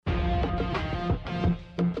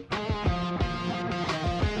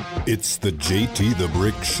It's the JT the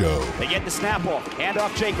Brick Show. They get the snap off. Hand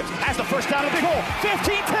off Jacobs. Has the first down in the big hole.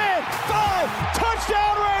 15-10. 5.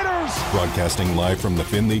 Touchdown Raiders. Broadcasting live from the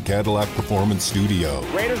Finley Cadillac Performance Studio.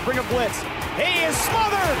 Raiders bring a blitz. He is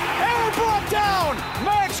smothered. And brought down.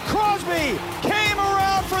 Max Crosby came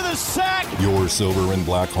around for the sack. Your silver and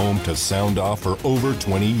black home to sound off for over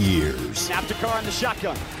 20 years. Snap to Carr in the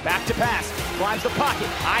shotgun. Back to pass. Climbs the pocket.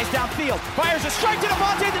 Eyes downfield. Fires a strike to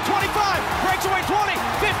Devontae at the 25. Breaks away 20.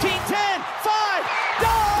 15-10. 5.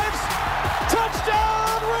 Dives.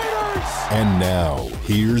 Touchdown Raiders. And now,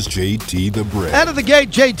 here's JT the Brick. Out of the gate,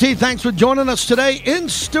 JT, thanks for joining us today in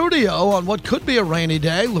studio on what could be a rainy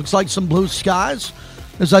day. Looks like some blue skies.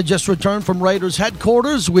 As I just returned from Raiders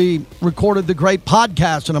headquarters, we recorded the great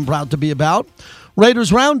podcast that I'm proud to be about.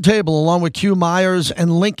 Raiders Roundtable, along with Q Myers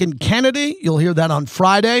and Lincoln Kennedy. You'll hear that on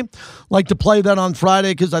Friday. Like to play that on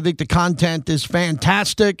Friday because I think the content is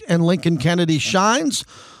fantastic and Lincoln Kennedy shines,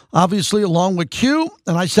 obviously, along with Q.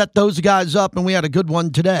 And I set those guys up, and we had a good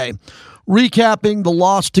one today. Recapping the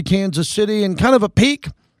loss to Kansas City and kind of a peek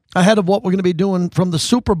ahead of what we're going to be doing from the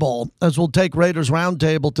Super Bowl, as we'll take Raiders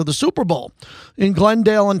Roundtable to the Super Bowl in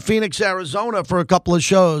Glendale and Phoenix, Arizona for a couple of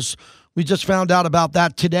shows. We just found out about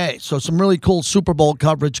that today. So some really cool Super Bowl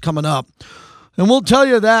coverage coming up. And we'll tell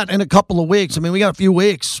you that in a couple of weeks. I mean, we got a few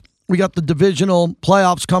weeks. We got the divisional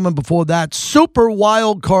playoffs coming before that. Super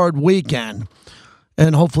wild card weekend.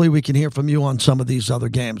 And hopefully we can hear from you on some of these other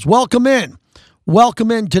games. Welcome in.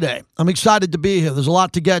 Welcome in today. I'm excited to be here. There's a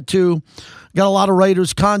lot to get to. Got a lot of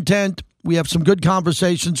Raiders content. We have some good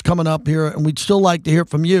conversations coming up here, and we'd still like to hear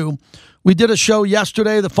from you. We did a show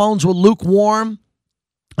yesterday. The phones were lukewarm.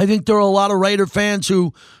 I think there are a lot of Raider fans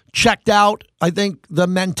who checked out. I think the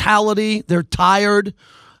mentality, they're tired,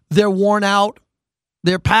 they're worn out,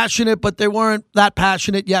 they're passionate, but they weren't that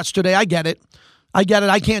passionate yesterday. I get it. I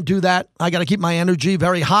can't do that. I got to keep my energy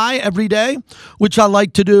very high every day, which I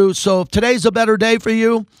like to do. So if today's a better day for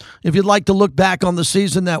you, if you'd like to look back on the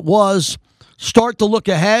season that was, start to look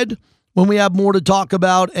ahead when we have more to talk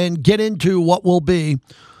about and get into what will be,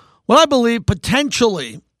 what I believe,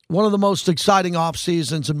 potentially one of the most exciting off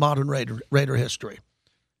seasons in modern Raider history.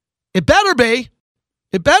 It better be.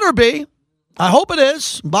 It better be. I hope it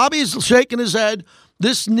is. Bobby's shaking his head.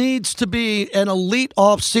 This needs to be an elite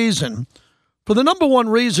off season for the number one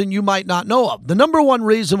reason you might not know of. The number one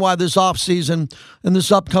reason why this off season and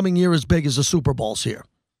this upcoming year is big is the Super Bowl's here.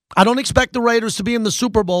 I don't expect the Raiders to be in the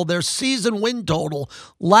Super Bowl. Their season win total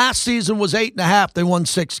last season was 8.5. They won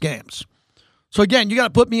 6 games. So again, you got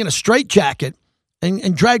to put me in a straitjacket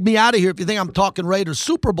and drag me out of here if you think I'm talking Raiders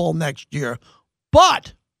Super Bowl next year.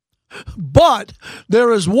 But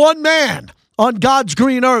there is one man on God's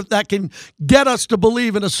green earth that can get us to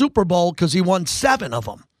believe in a Super Bowl because he won 7 of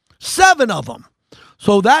them. 7 of them.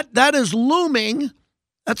 So that is looming.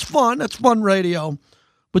 That's fun. That's fun radio.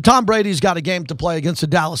 But Tom Brady's got a game to play against the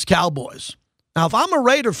Dallas Cowboys. Now, if I'm a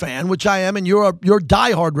Raider fan, which I am, and you're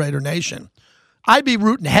diehard Raider Nation, I'd be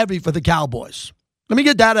rooting heavy for the Cowboys. Let me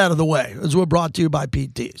get that out of the way, as we're brought to you by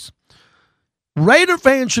PTs. Raider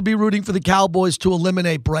fans should be rooting for the Cowboys to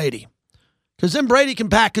eliminate Brady, because then Brady can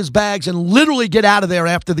pack his bags and literally get out of there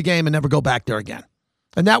after the game and never go back there again.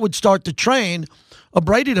 And that would start the train.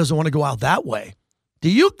 Brady doesn't want to go out that way. Do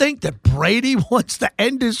you think that Brady wants to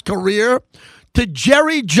end his career to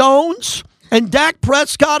Jerry Jones and Dak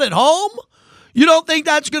Prescott at home? You don't think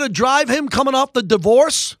that's going to drive him coming off the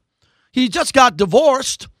divorce? He just got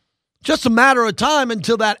divorced. Just a matter of time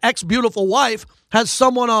until that ex-beautiful wife has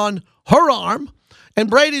someone on her arm. And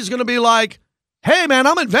Brady's going to be like, hey, man,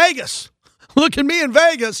 I'm in Vegas. Look at me in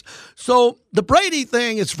Vegas. So the Brady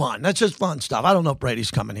thing is fun. That's just fun stuff. I don't know if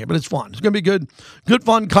Brady's coming here, but it's fun. It's going to be good,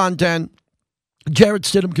 fun content. Jarrett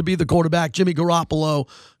Stidham could be the quarterback. Jimmy Garoppolo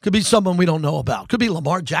could be someone we don't know about. Could be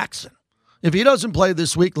Lamar Jackson. If he doesn't play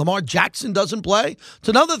this week, Lamar Jackson doesn't play. It's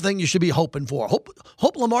another thing you should be hoping for.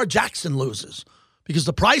 Hope Lamar Jackson loses, because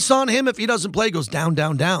the price on him if he doesn't play goes down,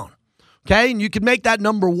 down, down. Okay? And you can make that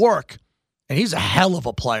number work. And he's a hell of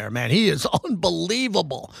a player, man. He is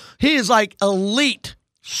unbelievable. He is like elite,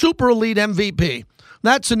 super elite MVP.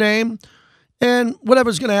 That's a name. And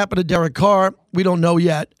whatever's going to happen to Derek Carr, we don't know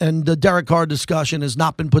yet. And the Derek Carr discussion has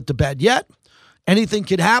not been put to bed yet. Anything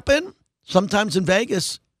could happen. Sometimes in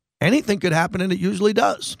Vegas, anything could happen, and it usually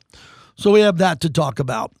does. So we have that to talk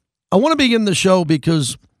about. I want to begin the show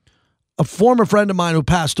because a former friend of mine who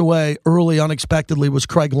passed away early unexpectedly was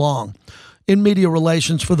Craig Long, in media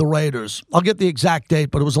relations for the Raiders. I'll get the exact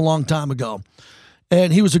date, but it was a long time ago.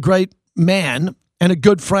 And he was a great man and a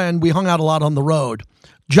good friend. We hung out a lot on the road.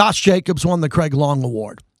 Josh Jacobs won the Craig Long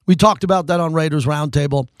Award. We talked about that on Raiders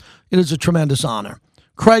Roundtable. It is a tremendous honor.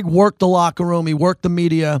 Craig worked the locker room. He worked the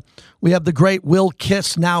media. We have the great Will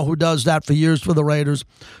Kiss now who does that for years for the Raiders.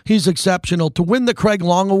 He's exceptional. To win the Craig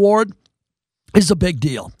Long Award is a big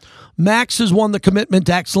deal. Max has won the Commitment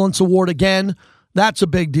to Excellence Award again. That's a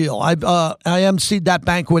big deal. I emceed that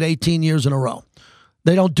banquet 18 years in a row.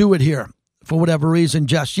 They don't do it here for whatever reason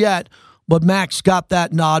just yet, but Max got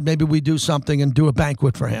that nod. Maybe we do something and do a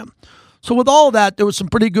banquet for him. So with all that, there was some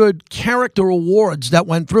pretty good character awards that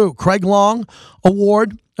went through. Craig Long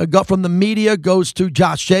Award got from the media goes to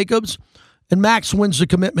Josh Jacobs, and Max wins the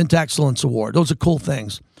Commitment to Excellence Award. Those are cool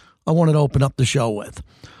things I wanted to open up the show with.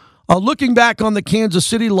 Looking back on the Kansas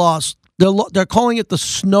City loss, they're calling it the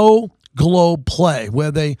snow globe play,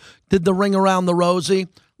 where they did the ring around the rosy,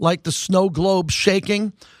 like the snow globe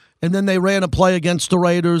shaking, and then they ran a play against the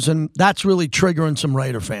Raiders, and that's really triggering some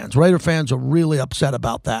Raider fans. Raider fans are really upset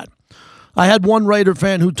about that. I had one Raider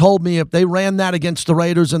fan who told me if they ran that against the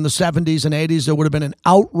Raiders in the 70s and 80s, there would have been an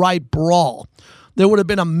outright brawl. There would have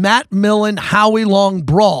been a Matt Millen, Howie Long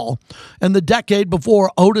brawl. And the decade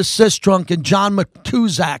before, Otis Sistrunk and John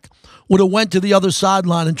Matuzak would have went to the other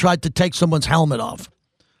sideline and tried to take someone's helmet off.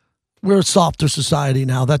 We're a softer society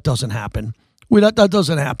now. That doesn't happen. That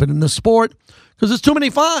doesn't happen in the sport because there's too many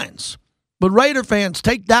fines. But Raider fans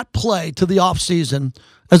take that play to the offseason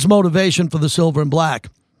as motivation for the silver and black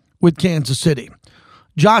with Kansas City.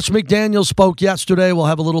 Josh McDaniels spoke yesterday. We'll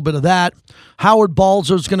have a little bit of that. Howard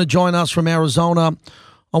Balzer is going to join us from Arizona.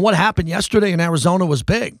 On what happened yesterday in Arizona was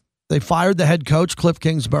big. They fired the head coach, Cliff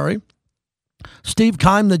Kingsbury. Steve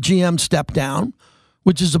Keim, the GM, stepped down,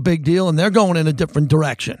 which is a big deal, and they're going in a different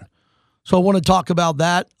direction. So I want to talk about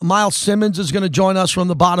that. Miles Simmons is going to join us from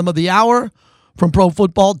the bottom of the hour from Pro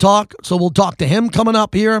Football Talk. So we'll talk to him coming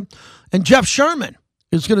up here. And Jeff Sherman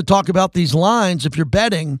is going to talk about these lines. If you're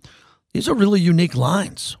betting, these are really unique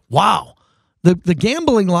lines. Wow. The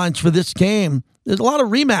gambling lines for this game, there's a lot of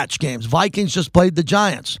rematch games. Vikings just played the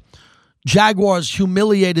Giants. Jaguars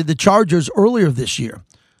humiliated the Chargers earlier this year.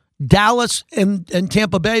 Dallas and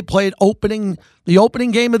Tampa Bay played the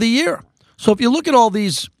opening game of the year. So if you look at all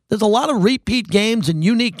these, there's a lot of repeat games and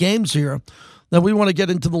unique games here that we want to get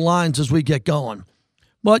into the lines as we get going.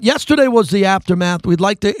 But yesterday was the aftermath. We'd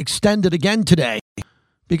like to extend it again today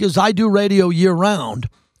because I do radio year-round,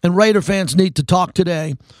 and Raider fans need to talk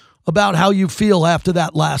today about how you feel after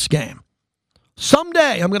that last game.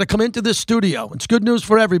 Someday I'm going to come into this studio. It's good news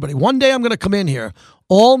for everybody. One day I'm going to come in here.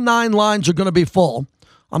 All 9 lines are going to be full.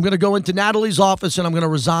 I'm going to go into Natalie's office, and I'm going to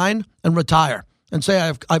resign and retire and say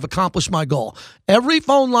I've accomplished my goal. Every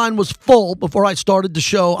phone line was full before I started the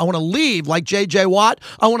show. I want to leave like J.J. Watt.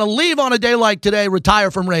 I want to leave on a day like today, retire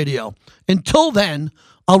from radio. Until then,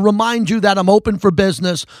 I'll remind you that I'm open for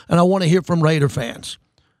business, and I want to hear from Raider fans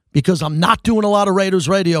because I'm not doing a lot of Raiders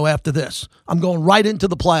radio after this. I'm going right into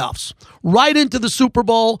the playoffs, right into the Super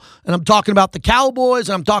Bowl, and I'm talking about the Cowboys,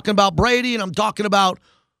 and I'm talking about Brady, and I'm talking about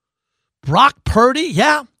Brock Purdy.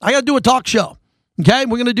 Yeah, I got to do a talk show. Okay,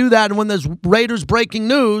 we're going to do that, and when there's Raiders breaking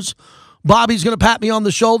news, Bobby's going to pat me on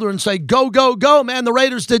the shoulder and say, go, go, go, man, the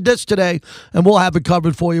Raiders did this today, and we'll have it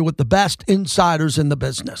covered for you with the best insiders in the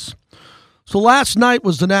business. So last night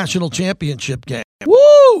was the national championship game.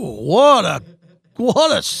 Woo, what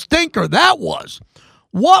a stinker that was.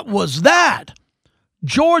 What was that?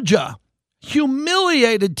 Georgia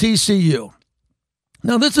humiliated TCU.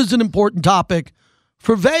 Now, this is an important topic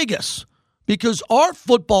for Vegas because our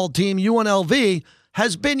football team, UNLV,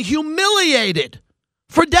 has been humiliated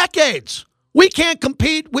for decades. We can't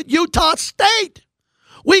compete with Utah State.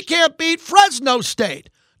 We can't beat Fresno State.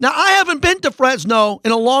 Now, I haven't been to Fresno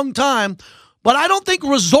in a long time, but I don't think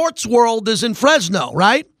Resorts World is in Fresno,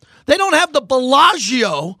 right? They don't have the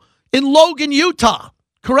Bellagio in Logan, Utah,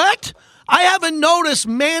 correct? I haven't noticed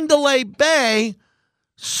Mandalay Bay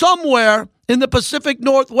somewhere in the Pacific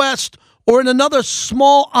Northwest or in another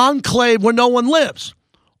small enclave where no one lives.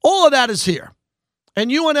 All of that is here. And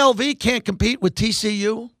UNLV can't compete with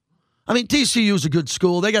TCU. I mean, TCU is a good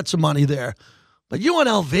school. They got some money there. But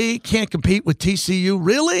UNLV can't compete with TCU,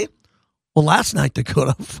 really? Well, last night they could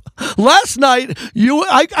have. Last night,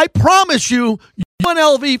 I promise you,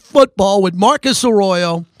 UNLV football with Marcus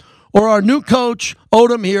Arroyo or our new coach,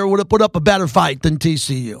 Odom here, would have put up a better fight than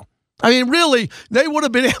TCU. I mean, really, they would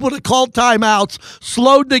have been able to call timeouts,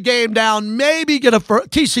 slowed the game down, maybe get a first.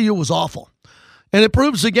 TCU was awful. And it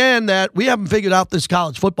proves again that we haven't figured out this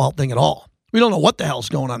college football thing at all. We don't know what the hell's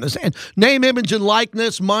going on. This name, image, and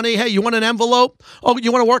likeness, money. Hey, you want an envelope? Oh,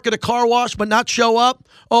 you want to work at a car wash but not show up?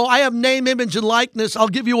 Oh, I have name, image, and likeness. I'll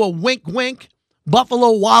give you a wink, wink,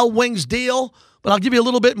 Buffalo Wild Wings deal, but I'll give you a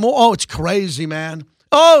little bit more. Oh, it's crazy, man.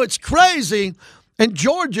 Oh, it's crazy. And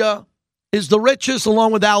Georgia is the richest,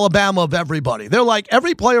 along with Alabama, of everybody. They're like,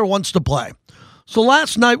 every player wants to play. So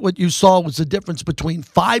last night, what you saw was the difference between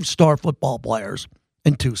 5-star football players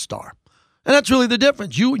and 2-star. And that's really the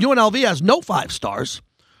difference. UNLV has no 5 stars.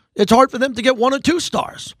 It's hard for them to get 1 or 2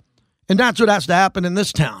 stars. And that's what has to happen in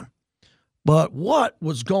this town. But what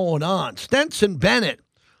was going on? Stetson Bennett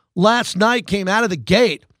last night came out of the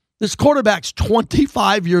gate. This quarterback's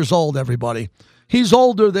 25 years old, everybody. He's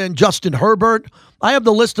older than Justin Herbert. I have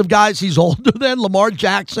the list of guys he's older than, Lamar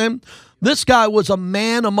Jackson. This guy was a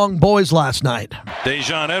man among boys last night.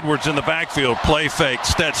 Dejon Edwards in the backfield. Play fake.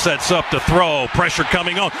 Stet sets up to throw. Pressure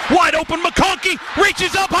coming on. Wide open McConkey.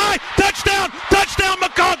 Reaches up high. Touchdown. Touchdown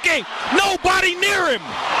McConkey. Nobody near him.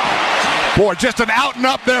 Boy, just an out and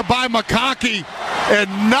up there by McConkey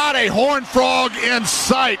and not a Horned Frog in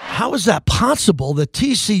sight. How is that possible that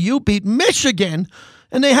TCU beat Michigan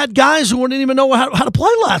and they had guys who didn't even know how to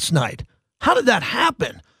play last night? How did that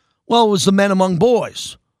happen? Well, it was the men among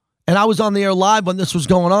boys. And I was on the air live when this was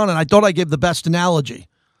going on, and I thought I gave the best analogy.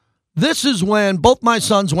 This is when both my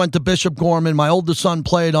sons went to Bishop Gorman. My oldest son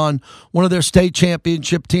played on one of their state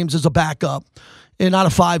championship teams as a backup, and not a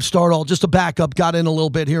 5-star at all, just a backup, got in a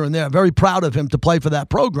little bit here and there. Very proud of him to play for that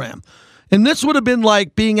program. And this would have been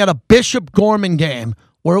like being at a Bishop Gorman game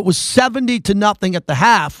where it was 70-0 at the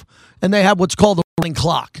half, and they have what's called a running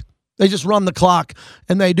clock. They just run the clock,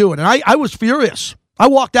 and they do it. And I was furious. I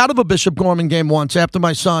walked out of a Bishop Gorman game once after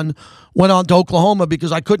my son went on to Oklahoma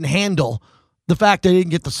because I couldn't handle the fact they didn't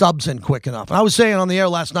get the subs in quick enough. And I was saying on the air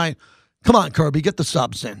last night, come on, Kirby, get the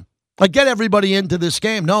subs in. Like, get everybody into this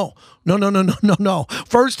game. No.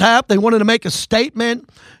 First half, they wanted to make a statement,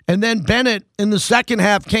 and then Bennett in the second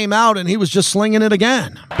half came out, and he was just slinging it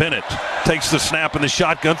again. Bennett takes the snap in the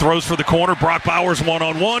shotgun, throws for the corner. Brock Bowers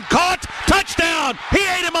one-on-one. Caught! Touchdown! He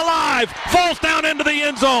ate him alive! Falls down into the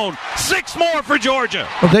end zone. 6 more for Georgia.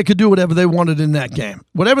 But they could do whatever they wanted in that game.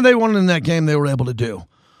 Whatever they wanted in that game, they were able to do.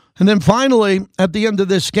 And then finally, at the end of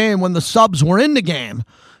this game, when the subs were in the game,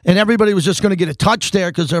 and everybody was just going to get a touch there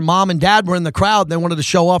because their mom and dad were in the crowd. They wanted to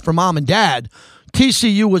show off for mom and dad.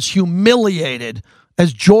 TCU was humiliated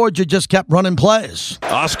as Georgia just kept running plays.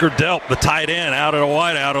 Oscar Delp, the tight end, out at a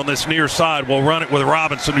wideout on this near side. Will run it with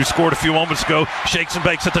Robinson, who scored a few moments ago. Shakes and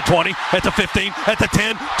bakes at the 20, at the 15, at the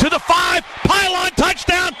 10, to the 5. Pylon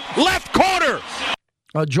touchdown, left corner.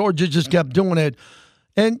 Georgia just kept doing it.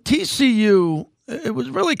 And TCU, it was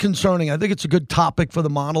really concerning. I think it's a good topic for the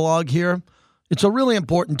monologue here. It's a really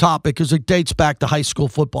important topic because it dates back to high school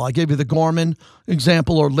football. I gave you the Gorman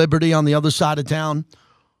example, or Liberty on the other side of town.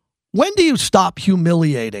 When do you stop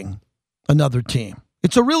humiliating another team?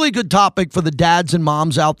 It's a really good topic for the dads and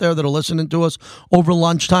moms out there that are listening to us over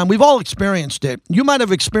lunchtime. We've all experienced it. You might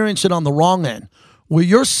have experienced it on the wrong end, where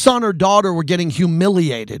your son or daughter were getting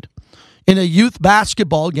humiliated in a youth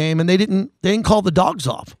basketball game and they didn't call the dogs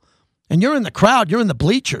off. And you're in the crowd, you're in the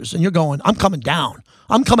bleachers, and you're going, I'm coming down.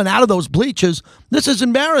 I'm coming out of those bleachers. This is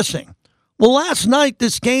embarrassing. Well, last night,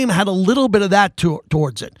 this game had a little bit of that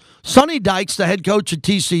towards it. Sonny Dykes, the head coach at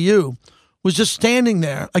TCU, was just standing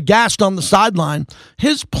there, aghast on the sideline.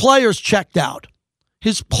 His players checked out.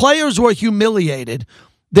 His players were humiliated.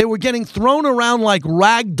 They were getting thrown around like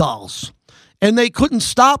rag dolls, and they couldn't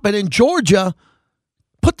stop it. And Georgia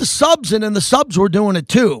put the subs in, and the subs were doing it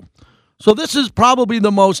too. So this is probably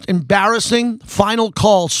the most embarrassing final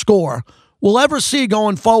call score we'll ever see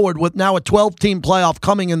going forward with now a 12-team playoff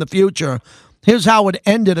coming in the future. Here's how it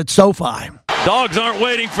ended at SoFi. Dogs aren't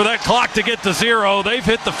waiting for that clock to get to 0. They've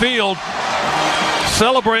hit the field,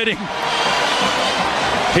 celebrating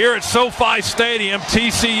here at SoFi Stadium.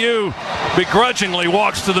 TCU begrudgingly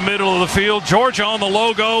walks to the middle of the field. Georgia on the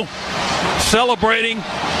logo, celebrating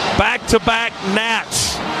back-to-back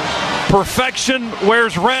Nats. Perfection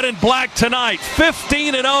wears red and black tonight.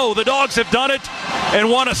 15-0. The Dogs have done it and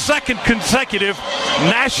won a second consecutive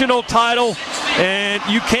national title. And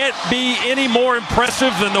you can't be any more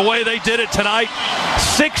impressive than the way they did it tonight.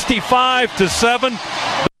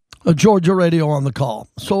 65-7. Georgia radio on the call.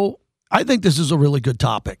 So I think this is a really good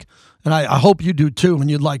topic. And I hope you do too,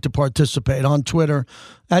 and you'd like to participate on Twitter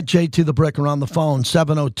at JT the Brick or on the phone,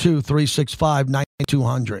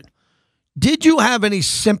 702-365-9200. Did you have any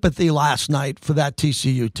sympathy last night for that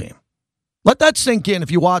TCU team? Let that sink in if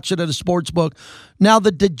you watch it at a sports book. Now,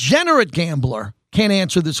 the degenerate gambler can't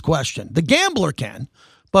answer this question. The gambler can,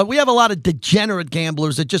 but we have a lot of degenerate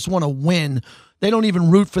gamblers that just want to win. They don't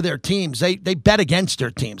even root for their teams. They bet against their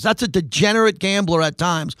teams. That's a degenerate gambler at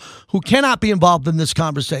times who cannot be involved in this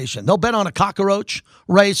conversation. They'll bet on a cockroach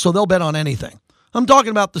race, so they'll bet on anything. I'm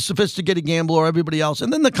talking about the sophisticated gambler or everybody else,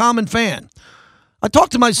 and then the common fan. I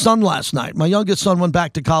talked to my son last night. My youngest son went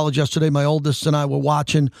back to college yesterday. My oldest and I were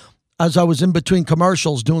watching. as I was in between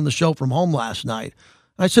commercials doing the show from home last night.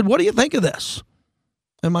 I said, what do you think of this?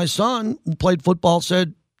 And my son, who played football,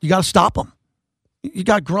 said, you got to stop them. You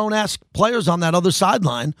got grown-ass players on that other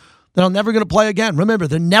sideline that are never going to play again. Remember,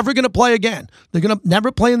 they're never going to play again. They're going to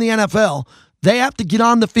never play in the NFL. They have to get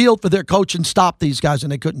on the field for their coach and stop these guys,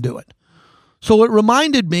 and they couldn't do it. So it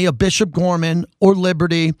reminded me of Bishop Gorman or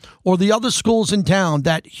Liberty or the other schools in town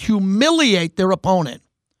that humiliate their opponent.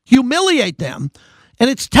 Humiliate them, and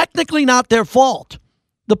it's technically not their fault.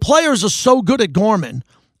 The players are so good at Gorman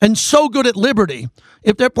and so good at Liberty.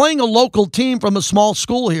 If they're playing a local team from a small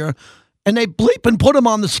school here and they bleep and put them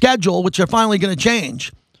on the schedule, which they're finally going to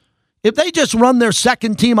change, if they just run their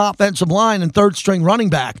second-team offensive line and third-string running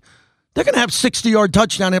back, they're going to have 60-yard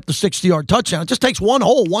touchdown after 60-yard touchdown. It just takes one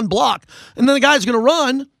hole, one block, and then the guy's going to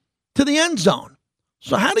run to the end zone.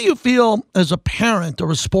 So how do you feel as a parent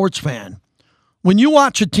or a sports fan when you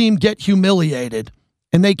watch a team get humiliated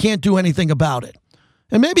and they can't do anything about it?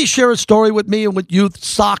 And maybe share a story with me and with youth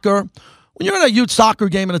soccer. When you're in a youth soccer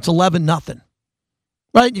game and it's 11-0,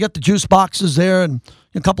 right? You got the juice boxes there and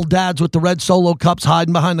a couple dads with the red Solo cups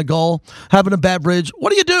hiding behind the goal, having a beverage. What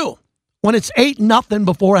do you do when it's 8-0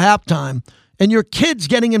 before halftime and your kid's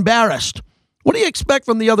getting embarrassed? What do you expect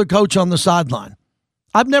from the other coach on the sideline?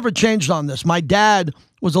 I've never changed on this. My dad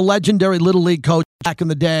was a legendary Little League coach back in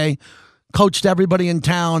the day, coached everybody in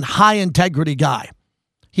town, high-integrity guy.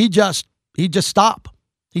 He'd just stop.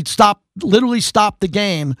 He'd literally stop the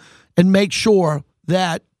game and make sure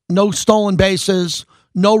that no stolen bases,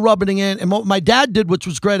 no rubbing in. And what my dad did, which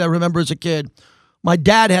was great, I remember as a kid, my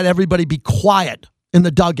dad had everybody be quiet in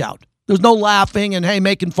the dugout. There's no laughing and, hey,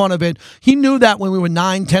 making fun of it. He knew that when we were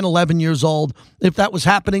 9, 10, 11 years old, if that was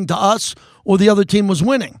happening to us or the other team was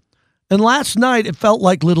winning. And last night, it felt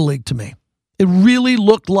like Little League to me. It really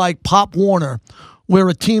looked like Pop Warner, where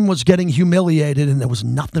a team was getting humiliated and there was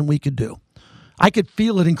nothing we could do. I could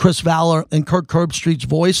feel it in Chris Fowler and Kirk Herbstreit's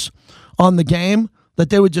voice on the game, that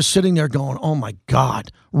they were just sitting there going, oh, my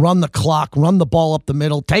God, run the clock, run the ball up the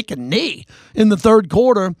middle, take a knee in the third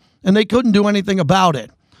quarter, and they couldn't do anything about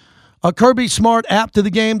it. Kirby Smart, after the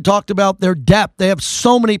game, talked about their depth. They have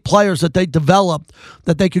so many players that they developed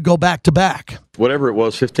that they could go back-to-back. Whatever it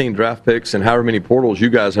was, 15 draft picks and however many portals, you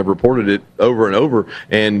guys have reported it over and over,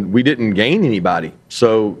 and we didn't gain anybody.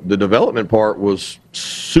 So the development part was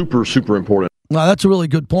super, super important. Well, that's a really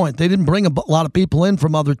good point. They didn't bring a lot of people in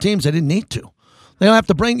from other teams. They didn't need to. They don't have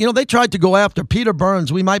to bring, they tried to go after Peter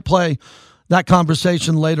Burns. We might play that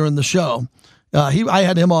conversation later in the show. I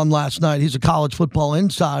had him on last night. He's a college football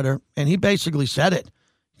insider, and he basically said it.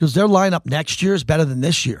 Because their lineup next year is better than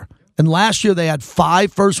this year. And last year they had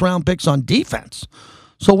 5 first-round picks on defense.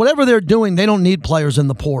 So whatever they're doing, they don't need players in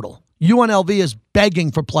the portal. UNLV is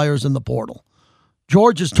begging for players in the portal.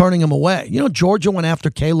 Georgia's turning them away. Georgia went after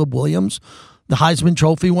Caleb Williams, the Heisman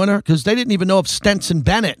Trophy winner, because they didn't even know if Stenson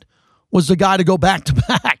Bennett was the guy to go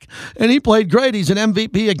back-to-back. And he played great. He's an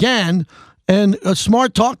MVP again. And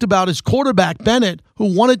Smart talked about his quarterback, Bennett,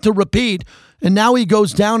 who wanted to repeat, and now he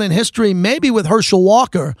goes down in history, maybe with Herschel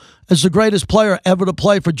Walker, as the greatest player ever to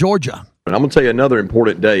play for Georgia. And I'm going to tell you another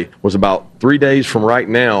important day was about 3 days from right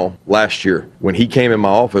now last year when he came in my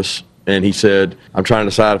office and he said, I'm trying to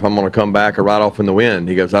decide if I'm going to come back or ride off in the wind.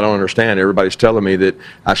 He goes, I don't understand. Everybody's telling me that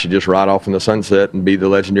I should just ride off in the sunset and be the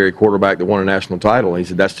legendary quarterback that won a national title. He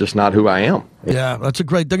said, that's just not who I am. Yeah, they're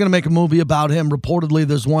going to make a movie about him. Reportedly,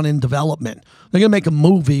 there's one in development. They're going to make a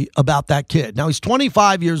movie about that kid. Now, he's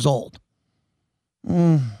 25 years old.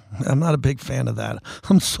 I'm not a big fan of that.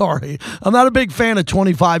 I'm sorry. I'm not a big fan of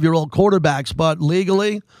 25-year-old quarterbacks, but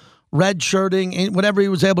legally, red-shirting, whatever he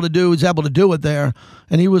was able to do, he's able to do it there,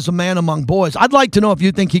 and he was a man among boys. I'd like to know if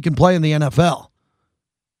you think he can play in the NFL.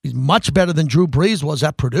 He's much better than Drew Brees was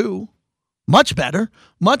at Purdue. Much better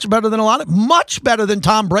than much better than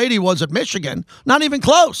Tom Brady was at Michigan. Not even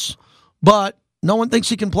close. But no one thinks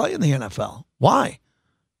he can play in the NFL. Why?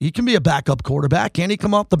 He can be a backup quarterback. Can he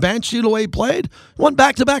come off the bench, see the way he played? Won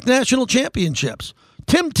back-to-back national championships.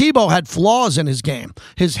 Tim Tebow had flaws in his game.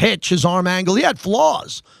 His hitch, his arm angle, he had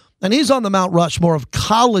flaws. And he's on the Mount Rushmore of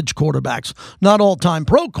college quarterbacks, not all-time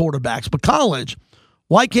pro quarterbacks, but college.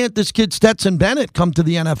 Why can't this kid Stetson Bennett come to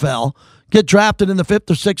the NFL, get drafted in the 5th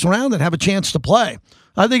or 6th round, and have a chance to play?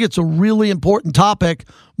 I think it's a really important topic.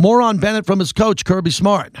 More on Bennett from his coach, Kirby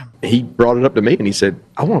Smart. He brought it up to me, and he said,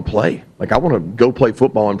 I want to play. I want to go play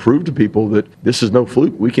football and prove to people that this is no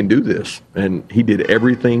fluke. We can do this. And he did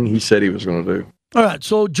everything he said he was going to do. All right,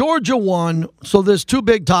 so Georgia won. So there's 2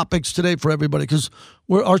 big topics today for everybody because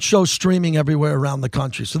our show's streaming everywhere around the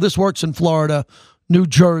country. So this works in Florida, New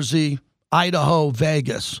Jersey, Idaho,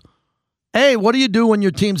 Vegas. Hey, what do you do when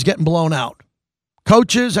your team's getting blown out?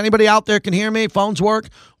 Coaches, anybody out there can hear me? Phones work.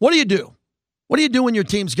 What do you do? What do you do when your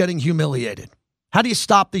team's getting humiliated? How do you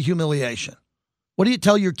stop the humiliation? What do you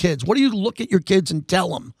tell your kids? What do you look at your kids and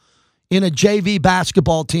tell them in a JV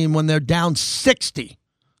basketball team when they're down 60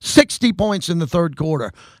 points in the third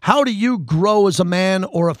quarter? How do you grow as a man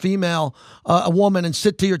or a female, a woman, and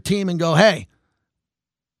sit to your team and go, hey,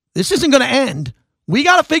 this isn't going to end. We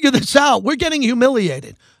got to figure this out. We're getting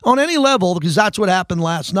humiliated on any level because that's what happened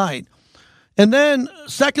last night. And then,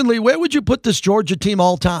 secondly, where would you put this Georgia team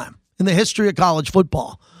all time in the history of college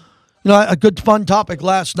football? You know, a good fun topic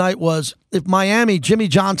last night was if Miami, Jimmy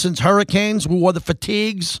Johnson's Hurricanes, who wore the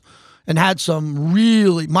fatigues and had some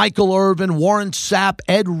really Michael Irvin, Warren Sapp,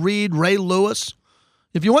 Ed Reed, Ray Lewis.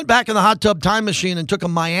 If you went back in the hot tub time machine and took a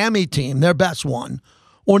Miami team, their best one,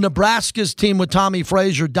 or Nebraska's team with Tommy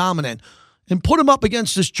Frazier dominant, and put them up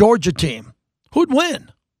against this Georgia team, who'd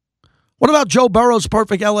win? What about Joe Burrow's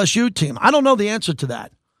perfect LSU team? I don't know the answer to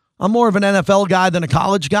that. I'm more of an NFL guy than a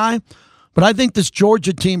college guy, but I think this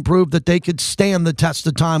Georgia team proved that they could stand the test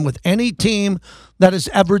of time with any team that has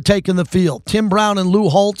ever taken the field. Tim Brown and Lou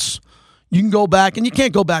Holtz, you can go back, and you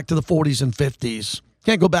can't go back to the 40s and 50s. You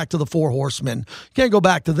can't go back to the Four Horsemen. You can't go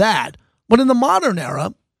back to that. But in the modern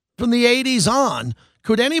era, from the 80s on,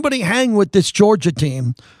 could anybody hang with this Georgia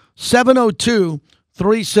team?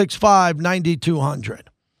 702-365-9200.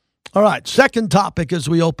 All right, second topic as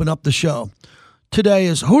we open up the show today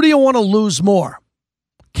is who do you want to lose more?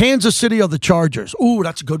 Kansas City or the Chargers? Ooh,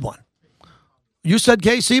 that's a good one. You said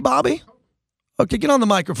KC, Bobby? Okay, get on the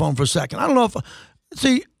microphone for a second. I don't know if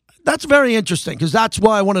see, that's very interesting because that's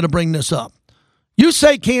why I wanted to bring this up. You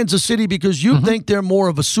say Kansas City because you think they're more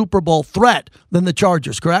of a Super Bowl threat than the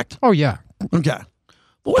Chargers, correct? Oh, yeah. Okay.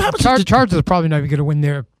 But what happens Chargers are probably not even going to win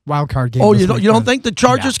their wild card game. Oh, you don't think the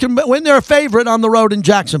Chargers can win? They're a favorite on the road in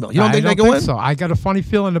Jacksonville. You don't think they can win? So I got a funny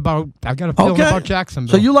feeling about Jacksonville.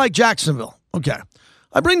 So you like Jacksonville. Okay.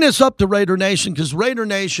 I bring this up to Raider Nation because Raider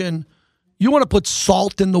Nation, you want to put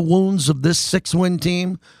salt in the wounds of this 6-win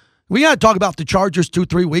team. We got to talk about the Chargers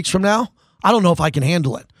 2-3 weeks from now. I don't know if I can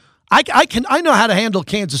handle it. I know how to handle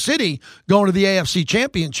Kansas City going to the AFC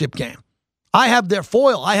Championship game. I have their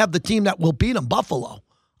foil. I have the team that will beat them, Buffalo.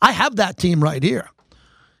 I have that team right here.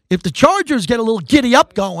 If the Chargers get a little giddy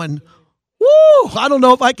up going, woo, I don't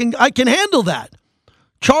know if I can handle that.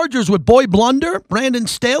 Chargers with Boy Blunder, Brandon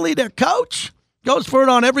Staley, their coach, goes for it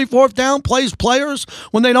on every fourth down, plays players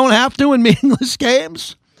when they don't have to in meaningless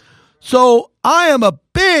games. So I am a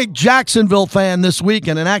big Jacksonville fan this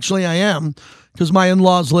weekend, and actually I am because my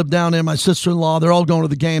in-laws live down there, my sister-in-law, they're all going to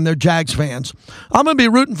the game. They're Jags fans. I'm going to be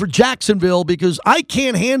rooting for Jacksonville because I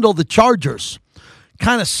can't handle the Chargers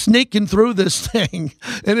kind of sneaking through this thing.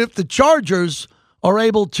 And if the Chargers are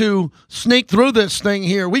able to sneak through this thing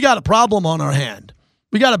here, we got a problem on our hand.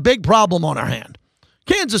 We got a big problem on our hand.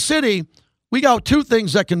 Kansas City, we got two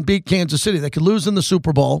things that can beat Kansas City. They could lose in the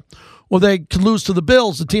Super Bowl, or they could lose to the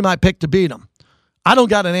Bills, the team I picked to beat them. I don't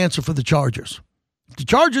got an answer for the Chargers. If the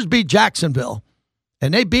Chargers beat Jacksonville,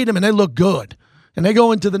 and they beat them and they look good, and they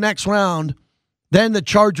go into the next round, then the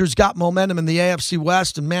Chargers got momentum in the AFC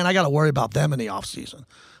West, and, man, I got to worry about them in the offseason.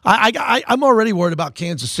 I'm already worried about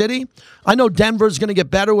Kansas City. I know Denver's going to get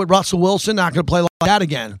better with Russell Wilson, not going to play like that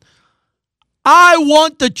again. I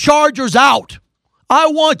want the Chargers out. I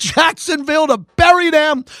want Jacksonville to bury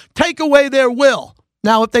them, take away their will.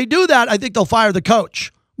 Now, if they do that, I think they'll fire the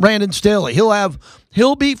coach, Brandon Staley.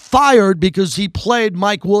 He'll be fired because he played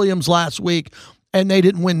Mike Williams last week and they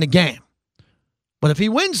didn't win the game. But if he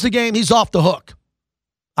wins the game, he's off the hook.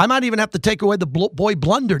 I might even have to take away the Boy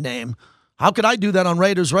Blunder name. How could I do that on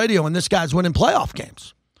Raiders radio when this guy's winning playoff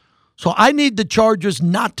games? So I need the Chargers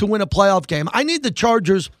not to win a playoff game. I need the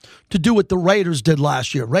Chargers to do what the Raiders did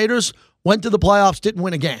last year. Raiders went to the playoffs, didn't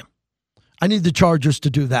win a game. I need the Chargers to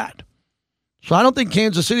do that. So I don't think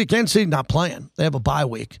Kansas City not playing. They have a bye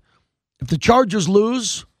week. If the Chargers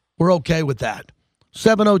lose, we're okay with that.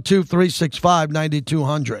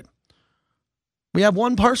 702-365-9200. We have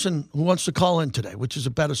one person who wants to call in today, which is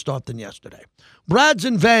a better start than yesterday. Brad's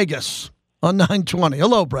in Vegas on 920.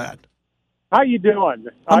 Hello, Brad. How you doing?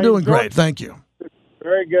 I'm doing great. Thank you.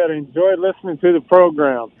 Very good. I enjoyed listening to the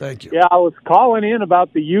program. Thank you. Yeah, I was calling in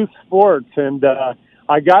about the youth sports, and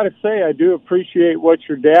I got to say I do appreciate what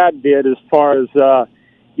your dad did as far as,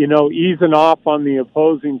 easing off on the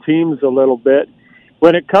opposing teams a little bit.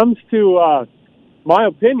 When it comes to my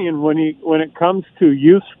opinion, when it comes to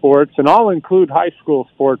youth sports, and I'll include high school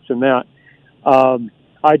sports in that,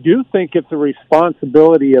 I do think it's a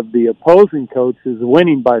responsibility of the opposing coaches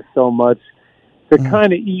winning by so much to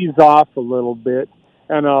kind of ease off a little bit.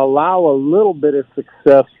 and allow a little bit of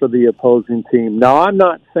success for the opposing team. Now, I'm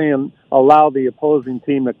not saying allow the opposing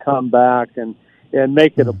team to come back and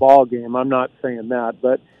make it a ball game. I'm not saying that.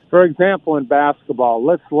 But, for example, in basketball,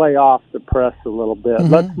 let's lay off the press a little bit.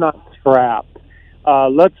 Mm-hmm. Let's not scrap.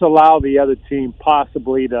 Let's allow the other team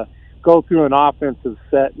possibly to go through an offensive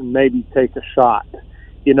set and maybe take a shot.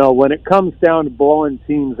 You know, when it comes down to blowing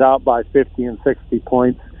teams out by 50 and 60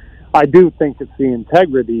 points, I do think it's the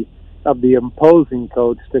integrity of the opposing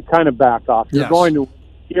coach to kind of back off. You're going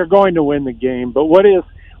to win the game, but what is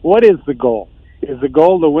the goal? Is the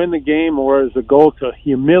goal to win the game, or is the goal to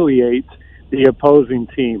humiliate the opposing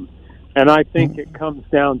team? And I think it comes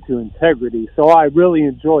down to integrity. So I really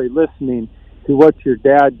enjoy listening to what your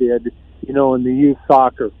dad did, you know, in the youth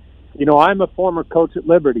soccer. You know, I'm a former coach at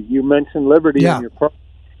Liberty. You mentioned Liberty in your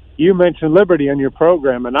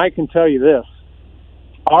program, and I can tell you this.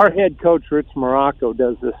 Our head coach, Rich Morocco,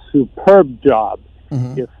 does a superb job.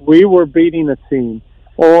 Mm-hmm. If we were beating a team,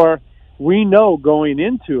 or we know going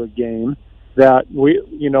into a game that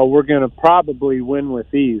we're going to probably win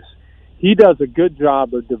with ease, he does a good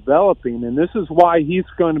job of developing, and this is why he's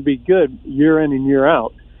going to be good year in and year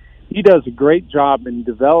out. He does a great job in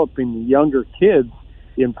developing the younger kids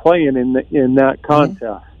in playing in that contest.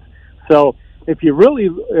 Mm-hmm. So if you really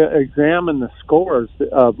examine the scores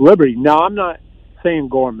of Liberty, now I'm not saying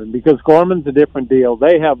Gorman, because Gorman's a different deal.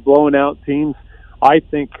 They have blown out teams. I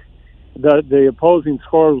think the opposing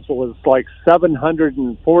scores was like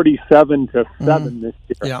 747 to 7 this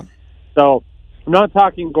year. Yeah. So I'm not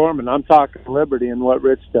talking Gorman. I'm talking Liberty and what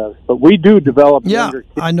Rich does. But we do develop younger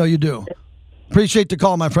kids. I know you do. Appreciate the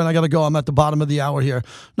call, my friend. I got to go. I'm at the bottom of the hour here.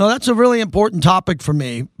 No, that's a really important topic for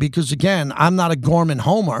me because, again, I'm not a Gorman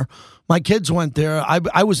homer. My kids went there.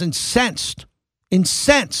 I was incensed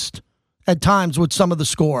at times with some of the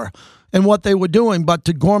score and what they were doing. But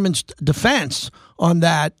to Gorman's defense on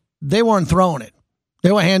that, they weren't throwing it.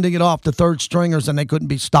 They were handing it off to third stringers, and they couldn't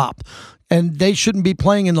be stopped. And they shouldn't be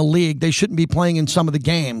playing in the league. They shouldn't be playing in some of the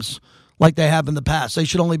games like they have in the past. They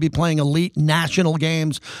should only be playing elite national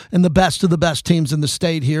games and the best of the best teams in the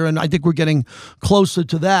state here. And I think we're getting closer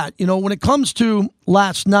to that. You know, when it comes to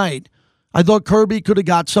last night, I thought Kirby could have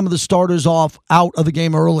got some of the starters out of the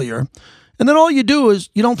game earlier. And then all you do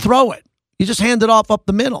is you don't throw it. You just hand it off up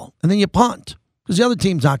the middle, and then you punt because the other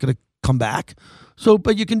team's not going to come back. So,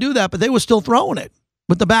 but you can do that, but they were still throwing it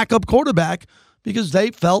with the backup quarterback because they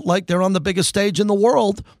felt like they're on the biggest stage in the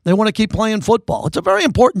world. They want to keep playing football. It's a very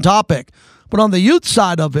important topic. But on the youth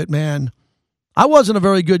side of it, man, I wasn't a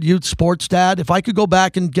very good youth sports dad. If I could go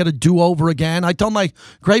back and get a do-over again, I tell my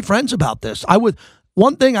great friends about this. I would.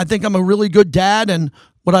 One thing, I think I'm a really good dad, and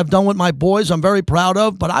what I've done with my boys, I'm very proud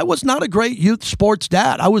of, but I was not a great youth sports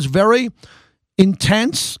dad. I was very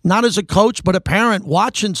intense, not as a coach, but a parent,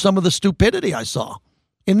 watching some of the stupidity I saw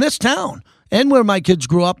in this town and where my kids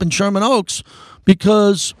grew up in Sherman Oaks,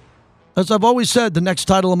 because, as I've always said, the next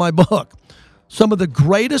title of my book, some of the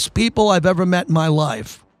greatest people I've ever met in my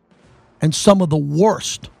life and some of the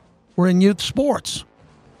worst were in youth sports.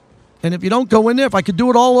 And if you don't go in there, if I could do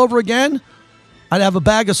it all over again, I'd have a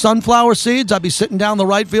bag of sunflower seeds. I'd be sitting down the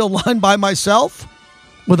right field line by myself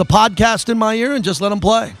with a podcast in my ear and just let them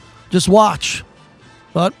play. Just watch.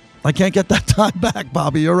 But I can't get that time back,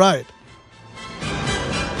 Bobby. You're right.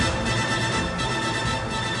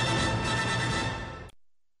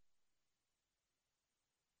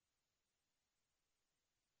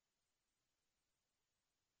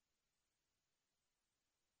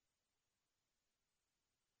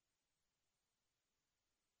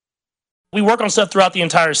 We work on stuff throughout the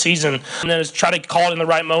entire season, and then just try to call it in the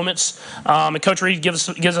right moments. And Coach Reed gives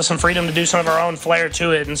us some freedom to do some of our own flair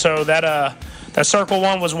to it. And so that circle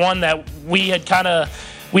one was one that we had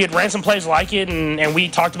ran some plays like it, and we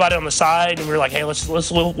talked about it on the side, and we were like, hey, let's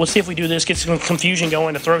see if we do this, get some confusion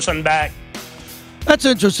going to throw something back. That's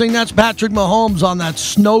interesting. That's Patrick Mahomes on that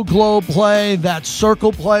snow globe play, that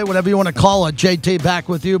circle play, whatever you want to call it. JT back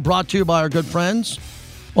with you, brought to you by our good friends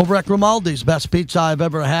over at Grimaldi's, best pizza I've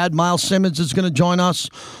ever had. Miles Simmons is going to join us.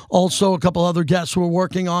 Also, a couple other guests we're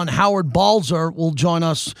working on. Howard Balzer will join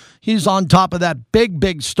us. He's on top of that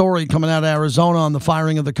big story coming out of Arizona on the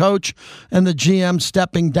firing of the coach and the GM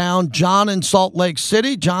stepping down. John in Salt Lake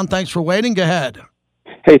City. John, thanks for waiting. Go ahead.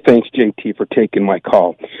 Hey, thanks, JT, for taking my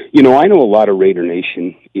call. You know, I know a lot of Raider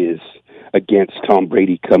Nation is against Tom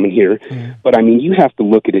Brady coming here, but, I mean, you have to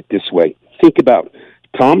look at it this way. Think about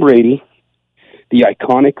Tom Brady, the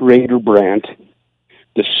iconic Raider brand,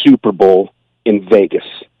 the Super Bowl in Vegas.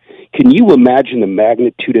 Can you imagine the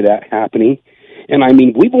magnitude of that happening? And, I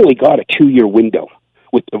mean, we've only got a 2-year window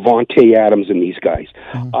with Davante Adams and these guys.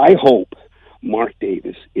 I hope Mark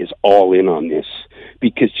Davis is all in on this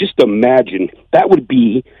because just imagine that would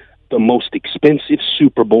be the most expensive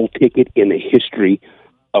Super Bowl ticket in the history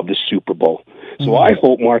of the Super Bowl. So I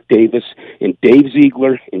hope Mark Davis and Dave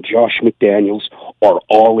Ziegler and Josh McDaniels are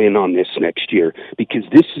all in on this next year, because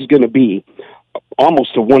this is going to be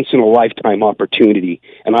almost a once-in-a-lifetime opportunity,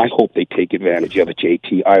 and I hope they take advantage of it,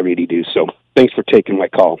 JT. I really do. So thanks for taking my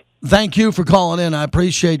call. Thank you for calling in. I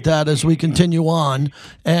appreciate that as we continue on.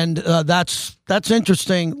 And that's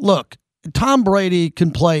interesting. Look, Tom Brady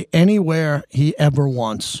can play anywhere he ever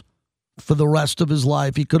wants for the rest of his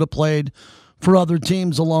life. He could have played for other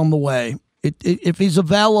teams along the way. If he's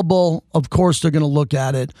available, of course they're going to look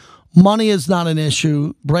at it. Money is not an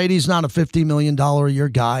issue. Brady's not a $50 million a year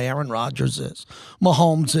guy. Aaron Rodgers is.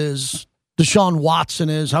 Mahomes is. Deshaun Watson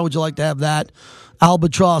is. How would you like to have that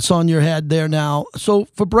albatross on your head there now? So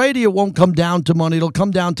for Brady, it won't come down to money. It'll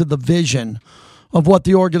come down to the vision of what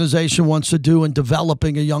the organization wants to do in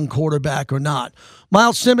developing a young quarterback or not.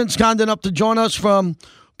 Myles Simmons, kind enough to join us from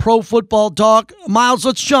Pro Football Talk. Myles,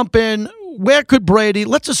 let's jump in. Where could Brady,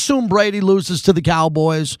 let's assume Brady loses to the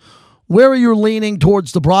Cowboys. Where are you leaning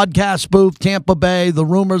towards? The broadcast booth, Tampa Bay, the